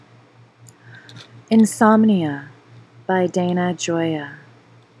Insomnia by Gioia.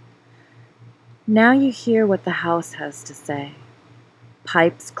 Now you hear what the house has to say.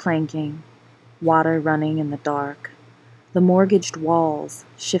 Pipes clanking, water running in the dark, the mortgaged walls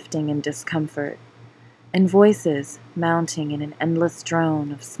shifting in discomfort, and voices mounting in an endless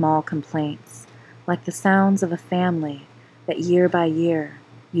drone of small complaints, like the sounds of a family that year by year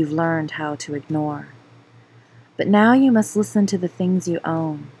you've learned how to ignore. But now you must listen to the things you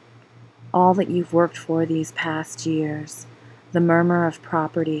own, all that you've worked for these past years, the murmur of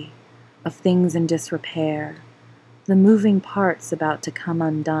property, of things in disrepair, the moving parts about to come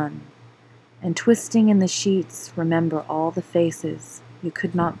undone, and twisting in the sheets remember all the faces you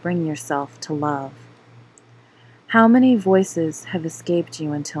could not bring yourself to love. How many voices have escaped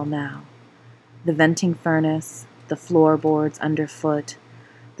you until now? The venting furnace, the floorboards underfoot,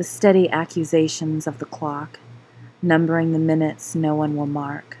 the steady accusations of the clock, numbering the minutes no one will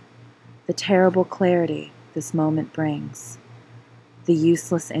mark, the terrible clarity this moment brings, the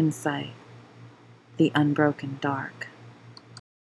useless insight, the unbroken dark.